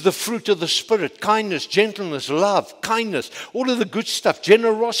unleashes the fruit of the Spirit. Kindness, gentleness, love, kindness, all of the good stuff.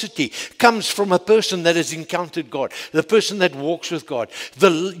 Generosity comes from a person that has encountered God, the person that walks with God.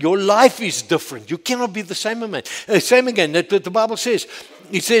 Your life is different. You cannot be the same again. That's what the Bible says.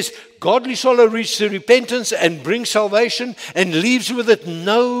 It says, godly sorrow leads to repentance and brings salvation and leaves with it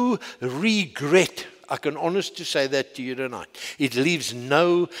no regret. I can honestly say that to you tonight. It leaves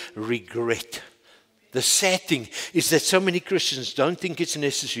no regret. The sad thing is that so many Christians don't think it's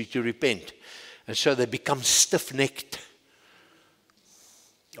necessary to repent. And so they become stiff-necked.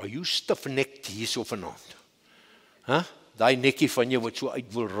 Are you stiff-necked hierso vanaand? Huh? Daai nekkie van jou wat so uit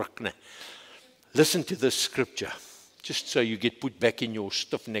wil ruk, ne? Listen to this scripture, just so you get put back in your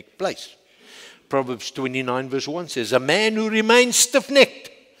stiff-necked place. Proverbs 29 verse 1 says, a man who remains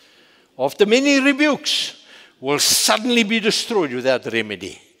stiff-necked after many rebukes will suddenly be destroyed without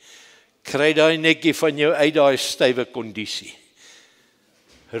remedy. Kry daai nekkie van jou uit daai stywe kondisie.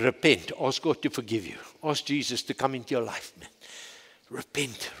 Repent. Ask God to forgive you. Ask Jesus to come into your life, man.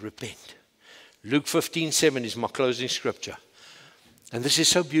 Repent, repent. Luke 15:7 is my closing scripture. And this is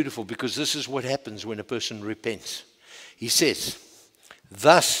so beautiful because this is what happens when a person repents. He says,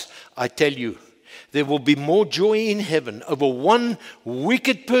 thus I tell you, there will be more joy in heaven over one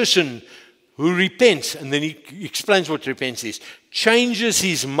wicked person who repents, and then he explains what repentance is, changes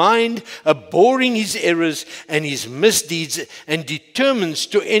his mind, abhorring his errors and his misdeeds, and determines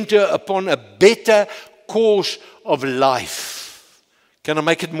to enter upon a better course of life. Can I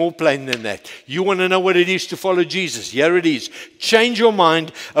make it more plain than that? You want to know what it is to follow Jesus? Here it is. Change your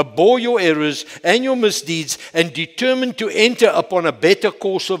mind, abhor your errors and your misdeeds, and determine to enter upon a better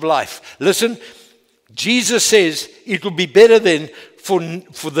course of life. Listen, Jesus says it will be better than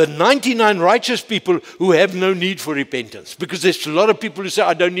for the 99 righteous people who have no need for repentance. Because there's a lot of people who say,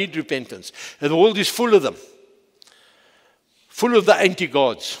 I don't need repentance. And the world is full of them. Full of the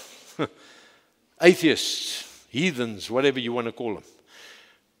anti-gods. Atheists, heathens, whatever you want to call them.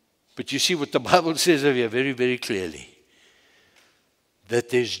 But you see what the Bible says over here very, very clearly. That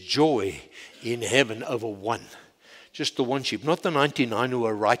there's joy in heaven over one. Just the one sheep. Not the 99 who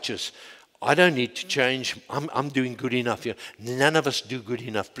are righteous. I don't need to change. I'm doing good enough here. None of us do good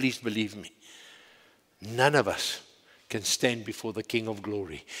enough. Please believe me. None of us can stand before the King of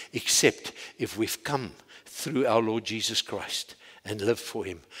Glory except if we've come through our Lord Jesus Christ and lived for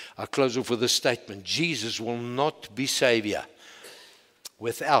Him. I'll close off with this statement. Jesus will not be Savior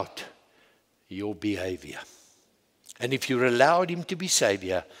without your behavior. And if you're allowed Him to be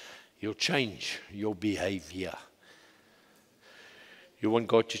Savior, He'll change your behavior. You want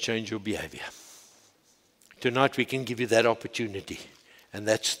God to change your behavior. Tonight we can give you that opportunity. And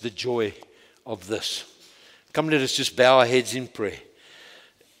that's the joy of this. Come, let us just bow our heads in prayer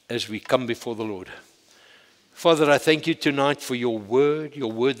as we come before the Lord. Father, I thank you tonight for your word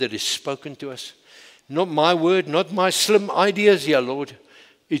that is spoken to us. Not my word, not my slim ideas here, Lord.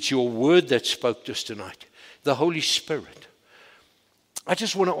 It's your word that spoke to us tonight. The Holy Spirit. I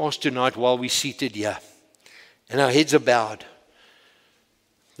just want to ask tonight while we're seated here and our heads are bowed.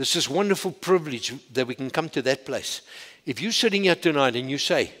 This is wonderful privilege that we can come to that place. If you're sitting here tonight and you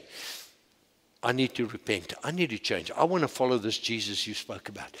say, I need to repent. I need to change. I want to follow this Jesus you spoke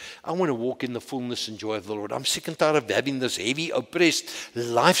about. I want to walk in the fullness and joy of the Lord. I'm sick and tired of having this heavy, oppressed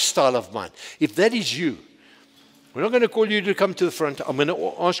lifestyle of mine. If that is you, we're not going to call you to come to the front. I'm going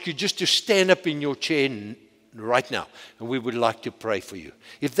to ask you just to stand up in your chair right now, and we would like to pray for you.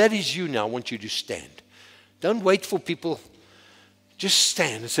 If that is you now, I want you to stand. Don't wait for people. Just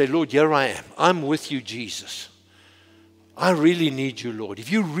stand and say, Lord, here I am. I'm with you, Jesus. I really need you, Lord.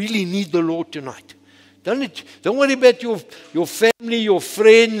 If you really need the Lord tonight, don't worry about your family, your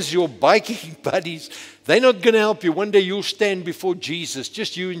friends, your biking buddies. They're not going to help you. One day you'll stand before Jesus,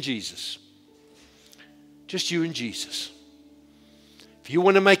 just you and Jesus. Just you and Jesus. If you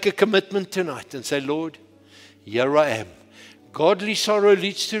want to make a commitment tonight and say, Lord, here I am. Godly sorrow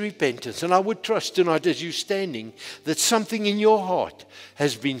leads to repentance. And I would trust tonight as you're standing that something in your heart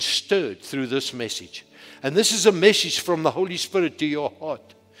has been stirred through this message. And this is a message from the Holy Spirit to your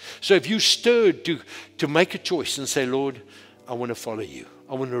heart. So if you stirred to make a choice and say, Lord, I want to follow you.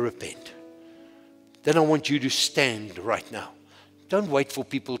 I want to repent. Then I want you to stand right now. Don't wait for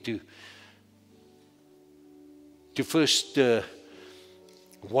people to first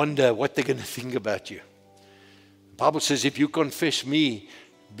wonder what they're going to think about you. The Bible says, if you confess me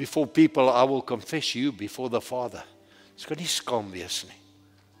before people, I will confess you before the Father. It's got his skam wees nie.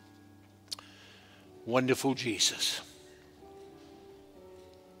 Wonderful Jesus.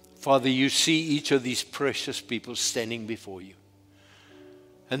 Father, you see each of these precious people standing before you.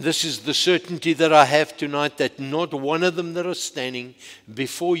 And this is the certainty that I have tonight, that not one of them that are standing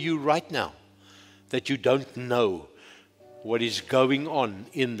before you right now, that you don't know what is going on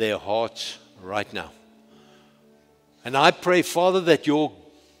in their hearts right now. And I pray, Father, that your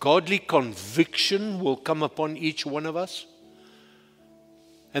godly conviction will come upon each one of us,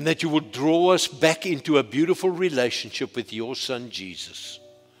 and that you will draw us back into a beautiful relationship with your Son, Jesus.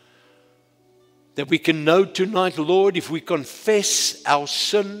 That we can know tonight, Lord, if we confess our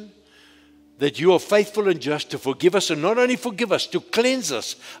sin, that you are faithful and just to forgive us, and not only forgive us, to cleanse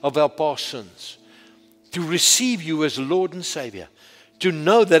us of our past sins, to receive you as Lord and Savior, to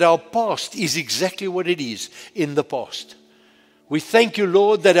know that our past is exactly what it is in the past. We thank you,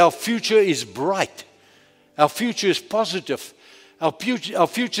 Lord, that our future is bright. Our future is positive. Our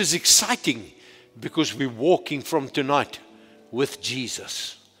future is exciting because we're walking from tonight with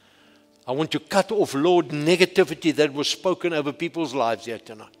Jesus. I want to cut off, Lord, negativity that was spoken over people's lives here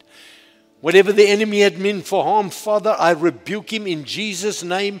tonight. Whatever the enemy had meant for harm, Father, I rebuke him in Jesus'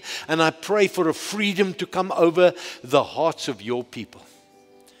 name, and I pray for a freedom to come over the hearts of your people.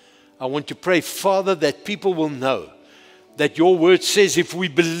 I want to pray, Father, that people will know that your word says if we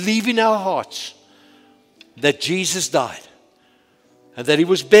believe in our hearts that Jesus died and that he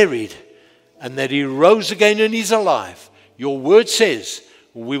was buried and that he rose again and is alive, your word says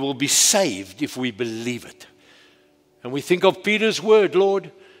we will be saved if we believe it. And we think of Peter's word,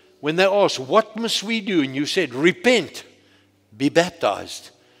 Lord, when they asked, what must we do? And you said, repent, be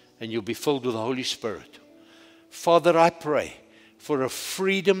baptized, and you'll be filled with the Holy Spirit. Father, I pray for a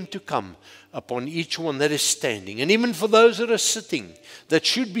freedom to come upon each one that is standing, and even for those that are sitting, that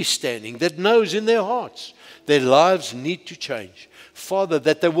should be standing, that knows in their hearts their lives need to change. Father,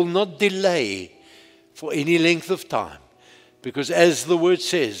 that they will not delay for any length of time, because as the word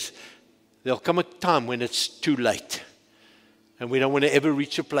says, there'll come a time when it's too late. And we don't want to ever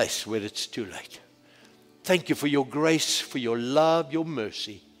reach a place where it's too late. Thank you for your grace, for your love, your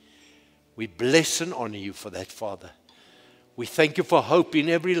mercy. We bless and honor you for that, Father. We thank you for hope in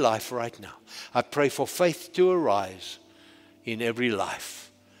every life right now. I pray for faith to arise in every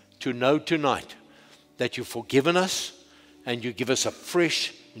life. To know tonight that you've forgiven us and you give us a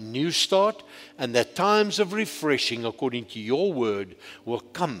fresh new start, and that times of refreshing according to your word will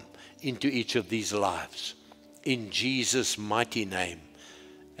come into each of these lives. In Jesus' mighty name.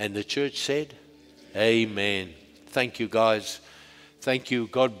 And the church said, amen. Thank you, guys. Thank you.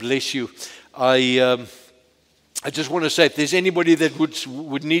 God bless you. I just want to say, if there's anybody that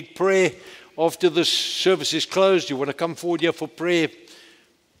would need prayer after this service is closed, you want to come forward here for prayer,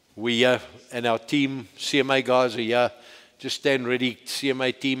 we and our team, CMA guys, are here. Just stand ready.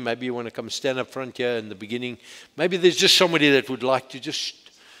 CMA team, maybe you want to come stand up front here in the beginning. Maybe there's just somebody that would like to just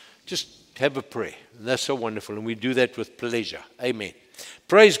have a prayer. And that's so wonderful. And we do that with pleasure. Amen.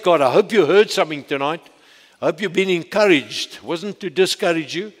 Praise God. I hope you heard something tonight. I hope you've been encouraged. It wasn't to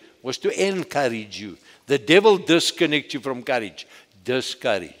discourage you. It was to encourage you. The devil disconnects you from courage.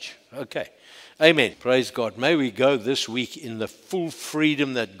 Discourage. Okay. Amen. Praise God. May we go this week in the full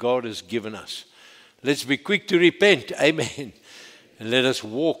freedom that God has given us. Let's be quick to repent. Amen. And let us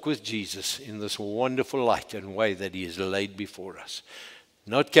walk with Jesus in this wonderful light and way that he has laid before us.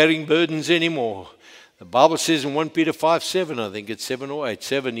 not carrying burdens anymore. The Bible says in 1 Peter 5:7, I think it's 7 or 8,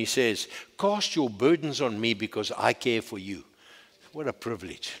 7, he says, cast your burdens on me because I care for you. What a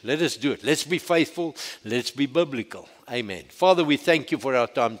privilege. Let us do it. Let's be faithful. Let's be biblical. Amen. Father, we thank you for our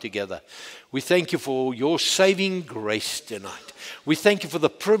time together. We thank you for your saving grace tonight. We thank you for the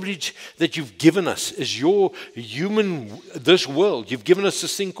privilege that you've given us as your this world. You've given us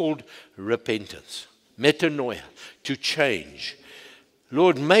this thing called repentance, metanoia, to change.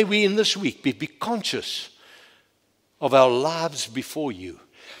 Lord, may we in this week be conscious of our lives before you.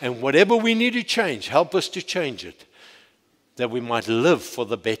 And whatever we need to change, help us to change it, that we might live for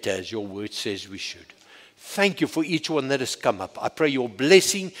the better as your word says we should. Thank you for each one that has come up. I pray your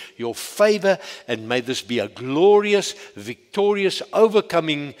blessing, your favor, and may this be a glorious, victorious,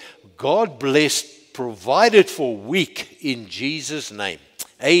 overcoming, God-blessed, provided for week in Jesus' name.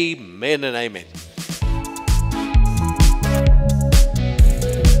 Amen and amen.